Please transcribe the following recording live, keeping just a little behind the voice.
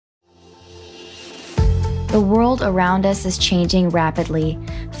The world around us is changing rapidly.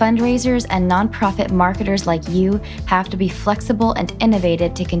 Fundraisers and nonprofit marketers like you have to be flexible and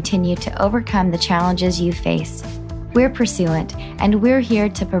innovative to continue to overcome the challenges you face. We're Pursuant, and we're here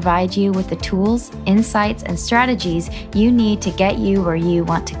to provide you with the tools, insights, and strategies you need to get you where you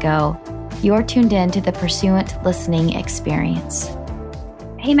want to go. You're tuned in to the Pursuant listening experience.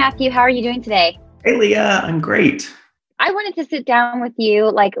 Hey, Matthew, how are you doing today? Hey, Leah, I'm great. I wanted to sit down with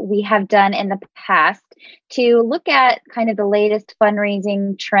you like we have done in the past to look at kind of the latest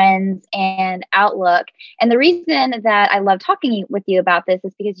fundraising trends and outlook. And the reason that I love talking with you about this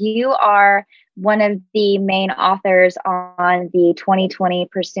is because you are one of the main authors on the 2020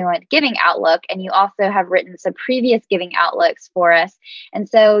 Pursuant Giving Outlook, and you also have written some previous giving outlooks for us. And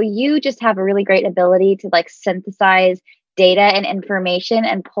so you just have a really great ability to like synthesize data and information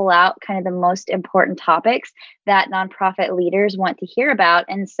and pull out kind of the most important topics that nonprofit leaders want to hear about.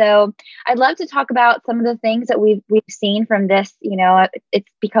 And so I'd love to talk about some of the things that we've seen from this, you know, it's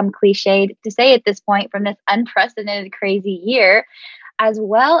become cliched to say at this point, from this unprecedented crazy year, as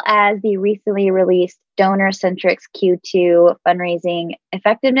well as the recently released DonorCentrix Q2 fundraising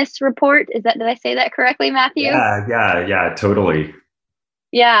effectiveness report. Did I say that correctly, Matthew? Yeah, totally.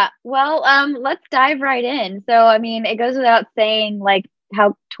 Yeah. Well, let's dive right in. So, I mean, it goes without saying, like,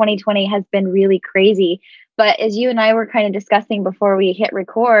 how 2020 has been really crazy. But as you and I were kind of discussing before we hit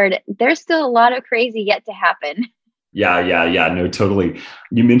record, there's still a lot of crazy yet to happen. Yeah. No, totally.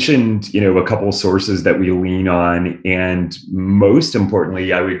 You mentioned, a couple of sources that we lean on. And most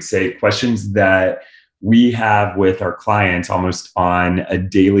importantly, I would say questions that we have with our clients almost on a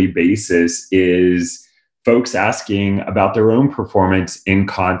daily basis is folks asking about their own performance in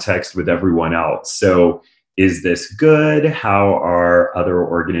context with everyone else. So is this good? How are other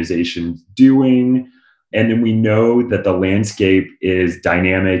organizations doing? And then we know that the landscape is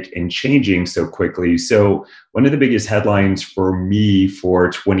dynamic and changing so quickly. So one of the biggest headlines for me for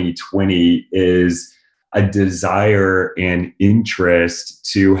 2020 is a desire and interest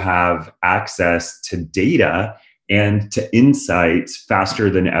to have access to data and to insights faster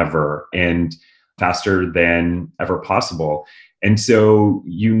than ever and faster than ever possible. And so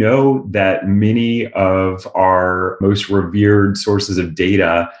that many of our most revered sources of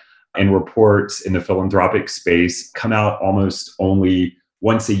data and reports in the philanthropic space come out almost only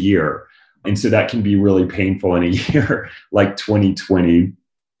once a year. And so that can be really painful in a year like 2020.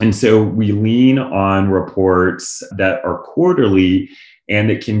 And so we lean on reports that are quarterly and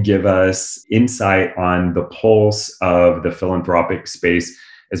it can give us insight on the pulse of the philanthropic space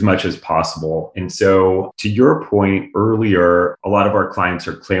as much as possible. And so to your point earlier, a lot of our clients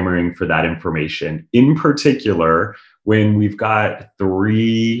are clamoring for that information. In particular, when we've got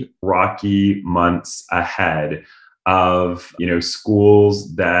 3 rocky months ahead of,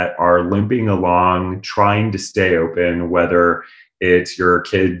 schools that are limping along, trying to stay open, whether it's your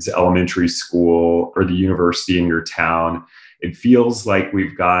kid's elementary school or the university in your town. It feels like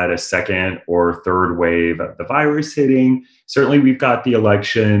we've got a second or third wave of the virus hitting. Certainly we've got the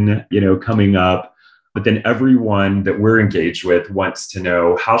election, coming up, but then everyone that we're engaged with wants to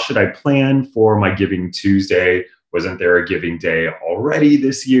know, how should I plan for my Giving Tuesday? Wasn't there a Giving Day already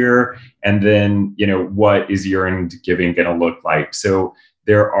this year? And then, what is year-end giving going to look like? So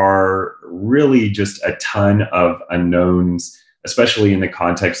there are really just a ton of unknowns, especially in the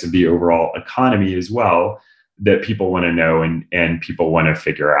context of the overall economy as well, that people want to know and people want to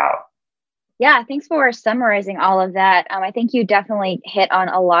figure out. Yeah, thanks for summarizing all of that. I think you definitely hit on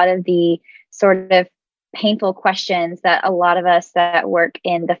a lot of the sort of painful questions that a lot of us that work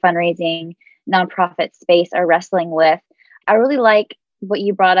in the fundraising nonprofit space are wrestling with. I really like what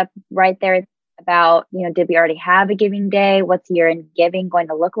you brought up right there about, did we already have a Giving Day? What's year-end giving going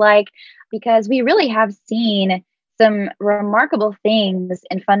to look like? Because we really have seen some remarkable things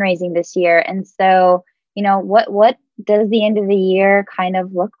in fundraising this year. And so, what does the end of the year kind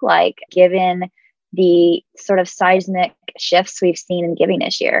of look like given the sort of seismic shifts we've seen in giving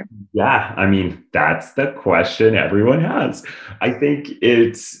this year? Yeah, I mean, that's the question everyone has. I think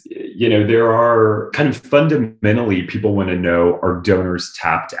it's, there are kind of fundamentally people want to know, are donors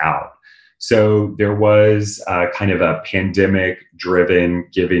tapped out? So there was kind of a pandemic-driven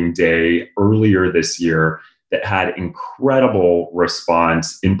Giving Day earlier this year that had incredible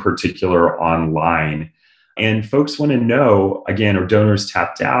response, in particular online. And folks want to know, again, are donors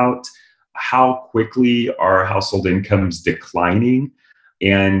tapped out? How quickly are household incomes declining?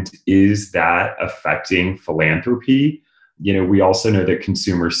 And is that affecting philanthropy? We also know that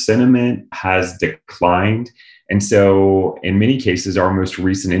consumer sentiment has declined. And so in many cases, our most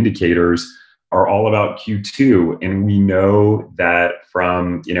recent indicators are all about Q2. And we know that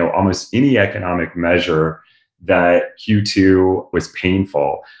from, almost any economic measure that Q2 was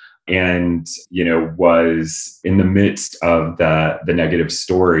painful and, was in the midst of the negative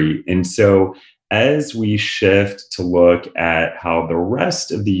story. And so as we shift to look at how the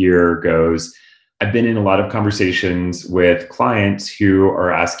rest of the year goes, I've been in a lot of conversations with clients who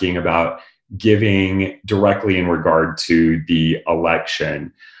are asking about giving directly in regard to the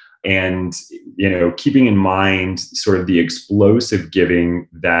election. And, keeping in mind sort of the explosive giving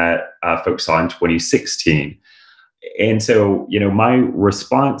that folks saw in 2016. And so, my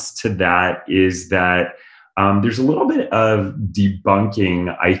response to that is that there's a little bit of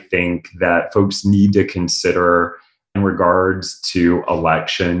debunking, I think, that folks need to consider in regards to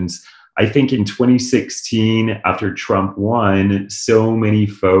elections. I think in 2016, after Trump won, so many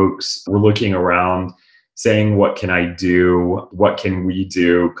folks were looking around saying, what can I do? What can we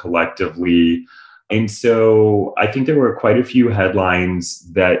do collectively? And so I think there were quite a few headlines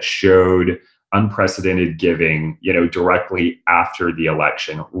that showed unprecedented giving, directly after the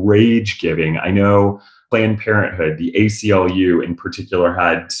election, rage giving. I know Planned Parenthood, the ACLU in particular,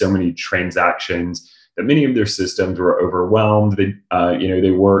 had so many transactions that many of their systems were overwhelmed.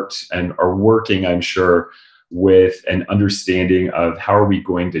 They worked and are working, I'm sure, with an understanding of how are we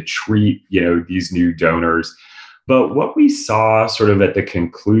going to treat, these new donors. But what we saw sort of at the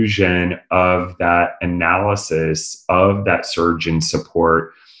conclusion of that analysis of that surge in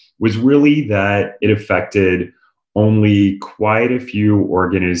support was really that it affected only quite a few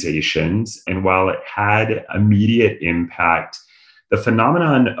organizations. And while it had immediate impact, the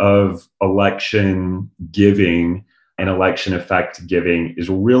phenomenon of election giving and election effect giving is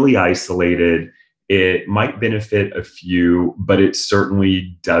really isolated. It might benefit a few, but it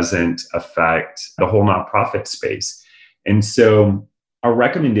certainly doesn't affect the whole nonprofit space. And so our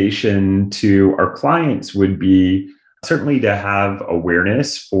recommendation to our clients would be certainly to have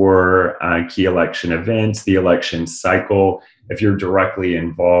awareness for key election events, the election cycle. If you're directly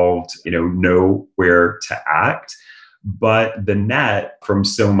involved, know where to act. But the net from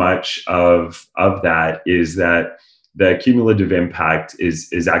so much of that is that the cumulative impact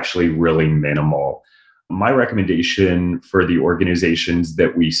is actually really minimal. My recommendation for the organizations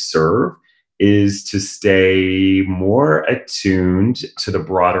that we serve is to stay more attuned to the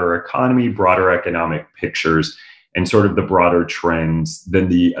broader economy, broader economic pictures, and sort of the broader trends than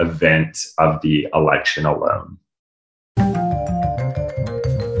the event of the election alone.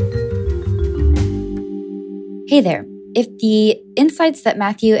 Hey there. If the insights that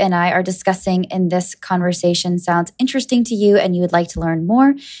Matthew and I are discussing in this conversation sounds interesting to you and you would like to learn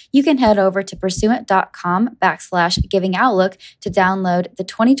more, you can head over to pursuant.com/giving outlook to download the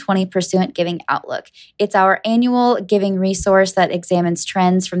 2020 Pursuant Giving Outlook. It's our annual giving resource that examines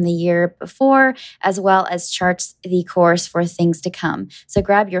trends from the year before, as well as charts the course for things to come. So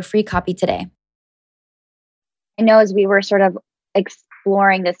grab your free copy today. I know as we were sort of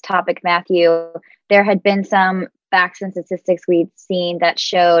exploring this topic, Matthew, there had been some facts and statistics we've seen that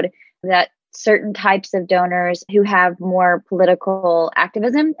showed that certain types of donors who have more political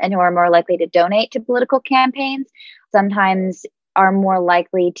activism and who are more likely to donate to political campaigns sometimes are more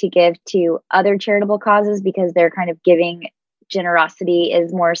likely to give to other charitable causes because their kind of giving generosity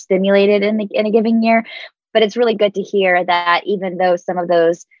is more stimulated in a given year. But it's really good to hear that even though some of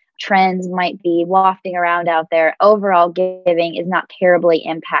those trends might be wafting around out there, overall giving is not terribly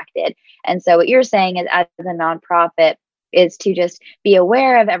impacted. And so what you're saying is, as a nonprofit, is to just be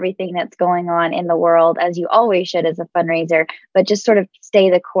aware of everything that's going on in the world, as you always should as a fundraiser, but just sort of stay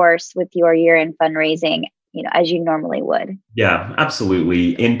the course with your year-end fundraising, as you normally would. Yeah,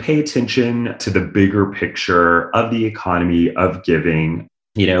 absolutely. And pay attention to the bigger picture of the economy of giving.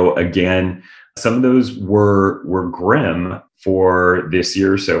 Again, some of those were grim for this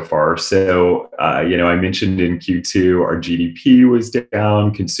year so far. So, I mentioned in Q2, our GDP was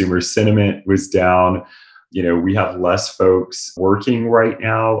down, consumer sentiment was down. We have less folks working right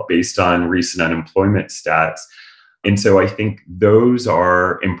now based on recent unemployment stats. And so I think those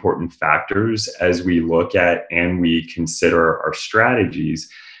are important factors as we look at and we consider our strategies.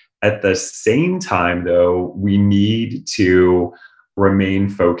 At the same time, though, we need to remain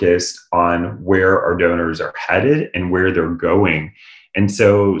focused on where our donors are headed and where they're going. And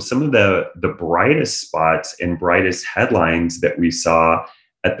so some of the brightest spots and brightest headlines that we saw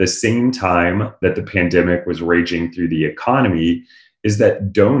at the same time that the pandemic was raging through the economy is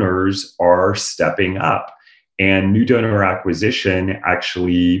that donors are stepping up. And new donor acquisition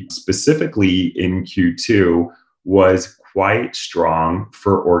actually, specifically in Q2, was quite strong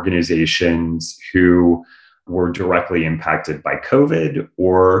for organizations who were directly impacted by COVID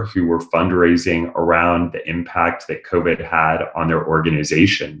or who were fundraising around the impact that COVID had on their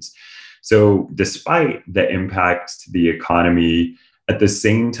organizations. So despite the impact to the economy, at the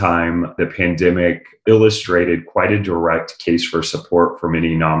same time, the pandemic illustrated quite a direct case for support for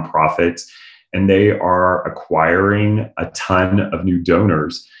many nonprofits, and they are acquiring a ton of new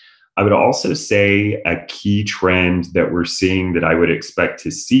donors. I would also say a key trend that we're seeing that I would expect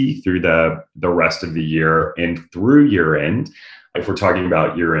to see through the rest of the year and through year end, if we're talking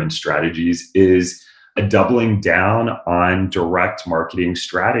about year end strategies, is a doubling down on direct marketing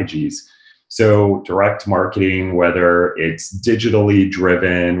strategies. So direct marketing, whether it's digitally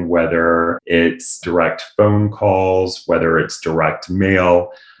driven, whether it's direct phone calls, whether it's direct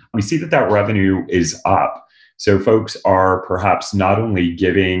mail, we see that revenue is up. So folks are perhaps not only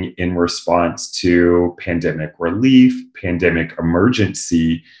giving in response to pandemic relief, pandemic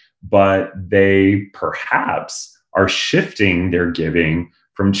emergency, but they perhaps are shifting their giving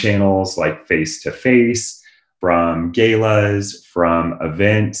from channels like face-to-face, from galas, from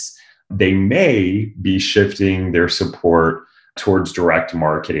events. They may be shifting their support towards direct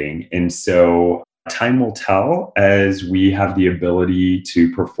marketing. And so time will tell as we have the ability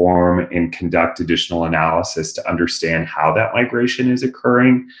to perform and conduct additional analysis to understand how that migration is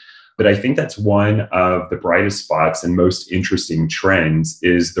occurring. But I think that's one of the brightest spots and most interesting trends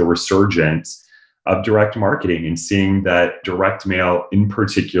is the resurgence of direct marketing and seeing that direct mail in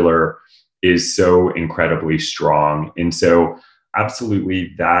particular is so incredibly strong. And so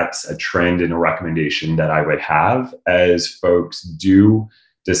absolutely, that's a trend and a recommendation that I would have as folks do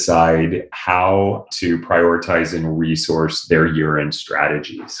decide how to prioritize and resource their year-end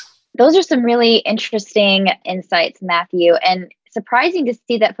strategies. Those are some really interesting insights, Matthew, and surprising to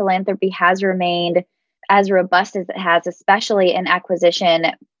see that philanthropy has remained as robust as it has, especially in acquisition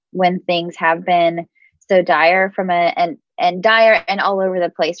when things have been so dire dire and all over the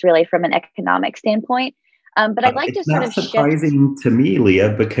place, really, from an economic standpoint. But I'd like to sort of shift. It's not surprising to me,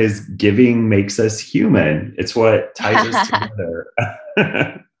 Leah, because giving makes us human. It's what ties us together.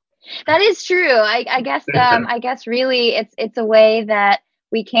 That is true. I guess really it's a way that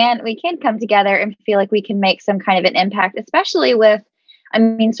we can come together and feel like we can make some kind of an impact, especially with,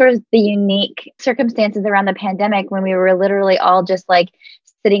 sort of the unique circumstances around the pandemic when we were literally all just like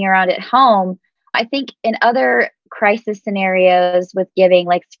sitting around at home. I think in other crisis scenarios with giving,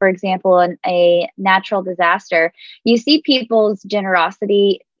 like for example, in a natural disaster, you see people's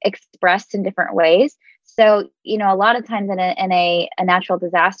generosity expressed in different ways. So, a lot of times in a natural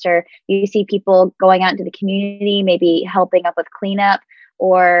disaster, you see people going out into the community, maybe helping up with cleanup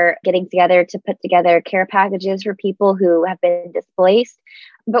or getting together to put together care packages for people who have been displaced.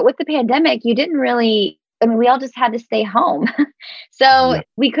 But with the pandemic, you didn't really, we all just had to stay home. So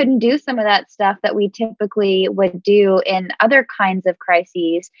we couldn't do some of that stuff that we typically would do in other kinds of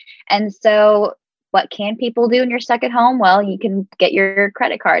crises. And so what can people do when you're stuck at home? Well, you can get your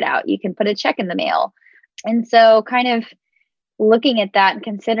credit card out. You can put a check in the mail. And so kind of looking at that and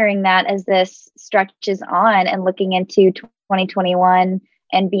considering that as this stretches on and looking into 2021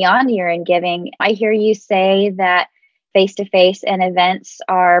 and beyond year-end giving, I hear you say that face-to-face and events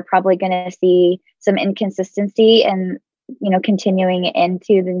are probably going to see some inconsistency and, continuing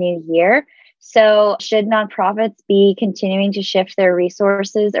into the new year. So should nonprofits be continuing to shift their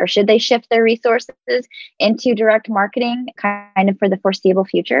resources, or should they shift their resources into direct marketing kind of for the foreseeable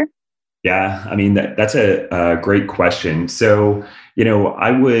future? Yeah, that's a great question. So,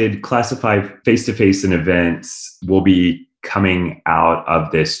 I would classify face-to-face and events will be coming out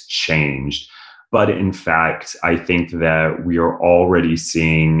of this changed. But in fact, I think that we are already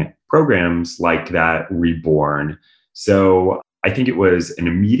seeing programs like that reborn. So I think it was an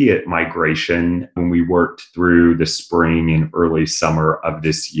immediate migration when we worked through the spring and early summer of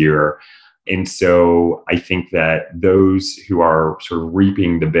this year. And so I think that those who are sort of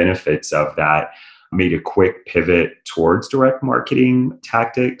reaping the benefits of that made a quick pivot towards direct marketing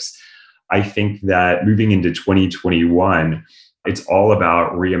tactics. I think that moving into 2021, it's all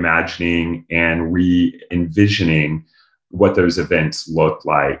about reimagining and re-envisioning what those events look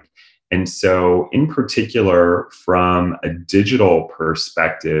like. And so in particular, from a digital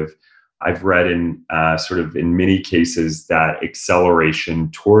perspective, I've read in many cases that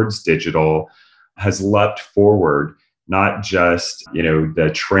acceleration towards digital has leapt forward, not just,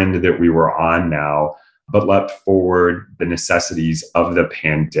 the trend that we were on now, but leapt forward the necessities of the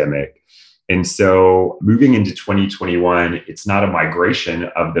pandemic. And so moving into 2021, it's not a migration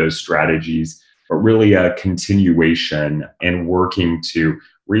of those strategies, but really a continuation and working to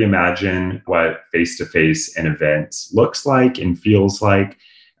reimagine what face-to-face and events looks like and feels like,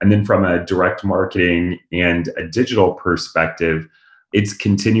 And then from a direct marketing and a digital perspective, it's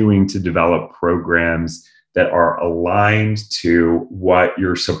continuing to develop programs that are aligned to what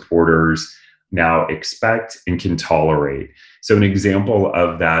your supporters now expect and can tolerate. So an example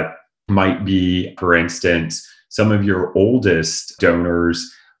of that might be, for instance, some of your oldest donors,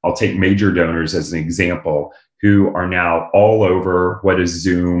 I'll take major donors as an example, who are now all over what a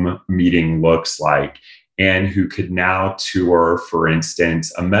Zoom meeting looks like and who could now tour, for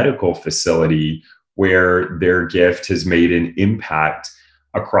instance, a medical facility where their gift has made an impact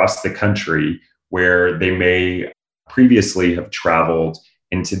across the country, where they may previously have traveled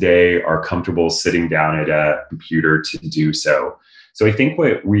and today are comfortable sitting down at a computer to do so. So I think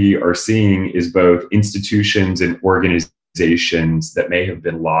what we are seeing is both institutions and organizations that may have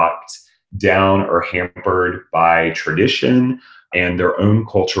been locked down or hampered by tradition and their own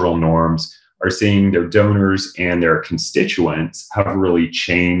cultural norms are seeing their donors and their constituents have really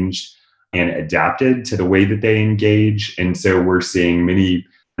changed and adapted to the way that they engage. And so we're seeing many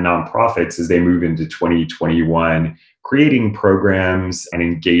nonprofits as they move into 2021, creating programs and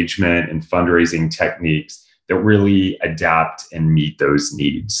engagement and fundraising techniques that really adapt and meet those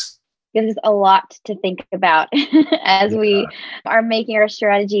needs. Gives us a lot to think about as we are making our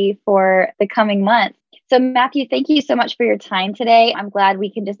strategy for the coming months. So Matthew, thank you so much for your time today. I'm glad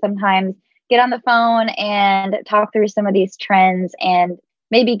we can just sometimes get on the phone and talk through some of these trends and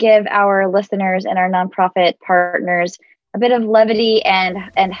maybe give our listeners and our nonprofit partners a bit of levity and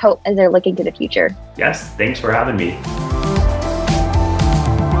hope as they're looking to the future. Yes, thanks for having me.